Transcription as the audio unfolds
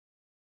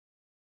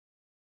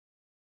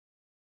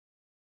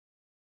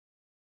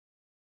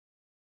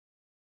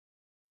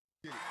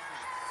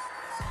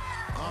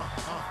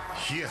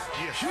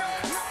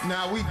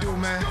Now we do,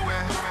 man.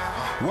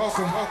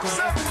 Welcome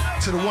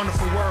to the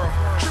wonderful world.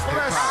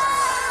 Hip-hop.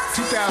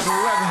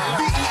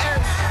 2011.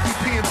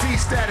 E.p.M.d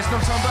status,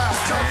 know what I'm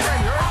talking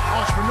about?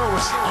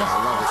 Entrepreneurs,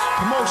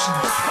 promotion,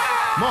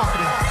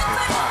 marketing,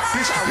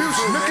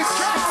 distribution, niggas,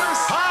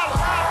 holla.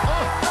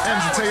 E.p.M.d and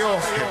TAOR.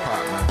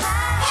 Hip-hop, man.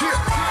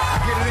 I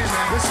get it in,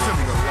 man. Listen to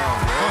me.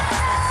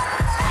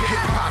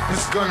 Hip-hop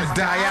is gonna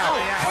die out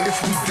if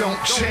we don't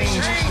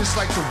change. Just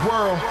like the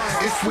world,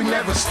 if we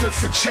never stood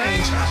for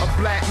change. A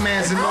black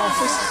man's in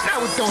office, now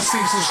it don't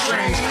seem so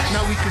strange.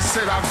 Now we can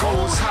set our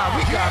goals high,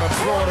 we got a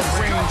broader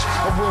range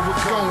of where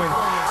we're going,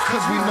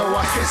 cause we know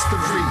our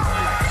history.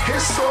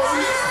 His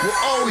story will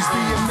always be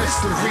a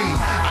mystery.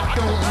 I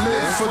don't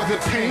live for the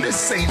pain,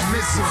 this ain't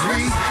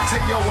misery.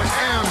 TAOR and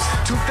M's,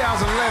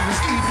 2011's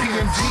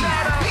E.p.M.d.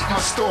 Beat my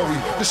story,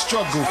 the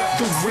struggle,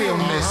 the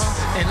realness.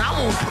 And I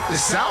won't put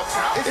this out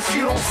if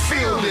you don't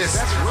feel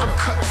this. I'm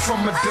cut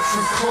from a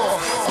different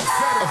cloth,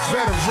 a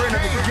veteran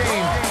of the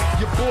game.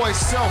 Your boy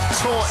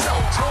self-taught.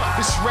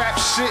 This rap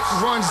shit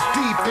runs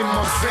deep in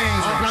my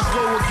veins, and I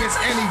go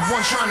against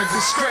anyone trying to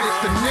discredit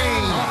the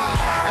name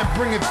and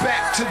bring it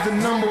back to the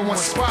 #1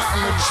 spot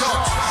on the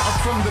charts. I'm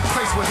from the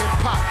place where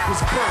hip-hop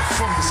was birthed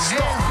from the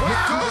start.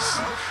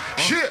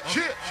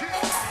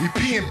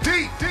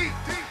 E.p.M.d.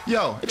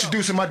 Yo,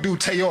 introducing my dude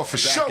TAOR for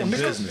sure,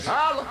 niggas.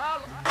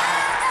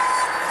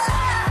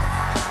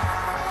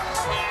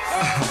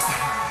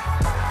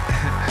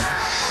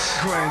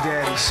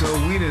 Granddaddy, so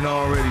we done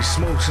already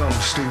smoked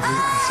something stupid.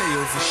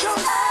 TAOR for sure.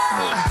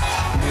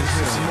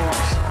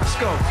 Let's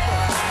go.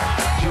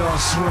 Y'all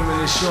swimming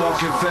in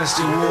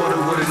shark-infested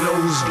water with a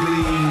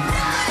nosebleed.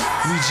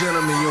 We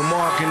gentlemen, your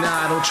mark and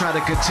I don't try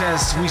to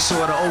contest. We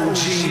saw the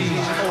OG,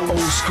 old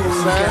school,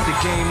 got the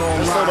game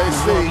on lock.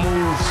 One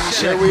move,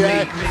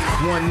 checkmate.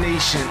 One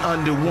nation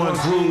under one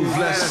groove.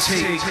 Let's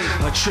take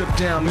a trip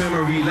down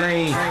memory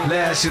lane.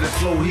 Last year the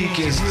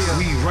Flohicans,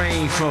 we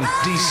reign from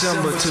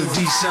December to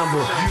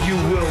December. You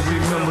will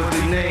remember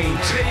the name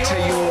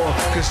TAOR.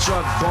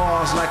 Construct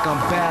bars like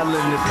I'm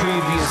battling the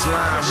previous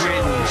line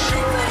written.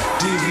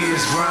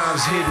 Devious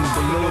rhymes hidden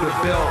below the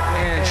belt.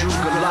 Andrew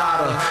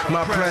Galata,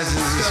 my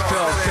presence is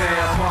felt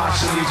fair,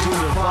 partially through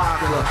the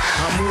vodka.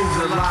 I move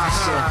the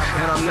lobster,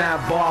 and I'm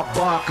not Bob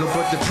Barker,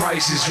 but the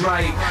price is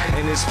right,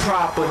 and it's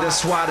proper.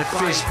 That's why the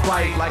fish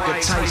bite like a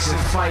Tyson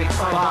fight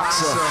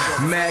boxer.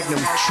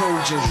 Magnum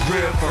Trojans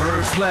rib for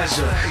her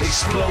pleasure,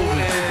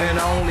 exploding, and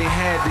I only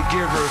had to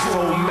give her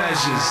 4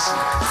 measures.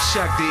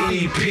 Check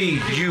the EP,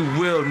 you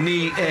will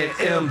need an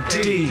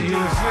MD.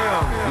 You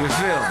feel me? You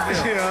feel me?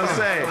 You know what I'm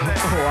saying?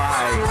 Why?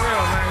 For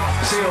real, man.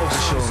 TAOR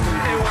for sure, man.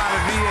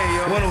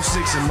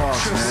 106 in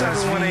March,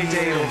 man.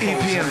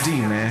 E.p.M.d,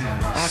 man.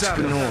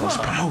 Entrepreneurs,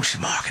 promotion,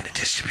 marketing, and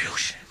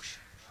distribution.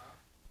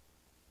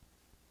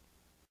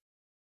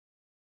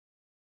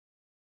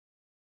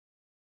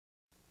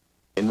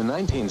 In the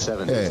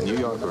 1970s, New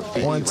York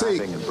graffiti,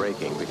 rapping, and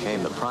breaking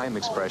became the prime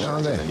expression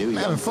of the new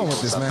young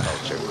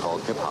subculture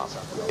called hip-hop.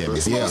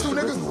 There's the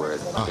written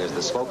word, there's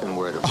the spoken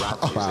word of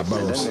rap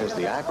music, and then there's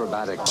the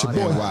acrobatic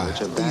body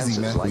which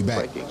advances like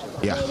breaking.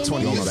 Yeah,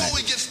 20 on back.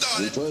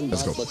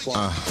 Let's go.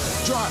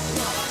 Drop.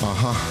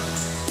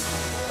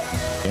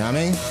 You know what I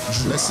mean?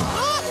 Listen,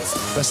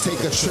 let's take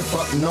a trip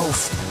up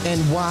north,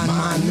 NY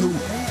minute.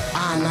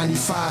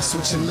 I-95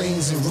 switching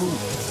lanes en route.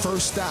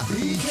 First stop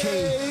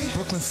BK,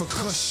 Brooklyn for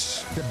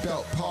Kush. The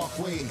Belt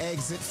Parkway,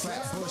 exit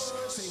Flatbush.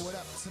 Say what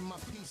up to my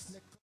peace, nigga.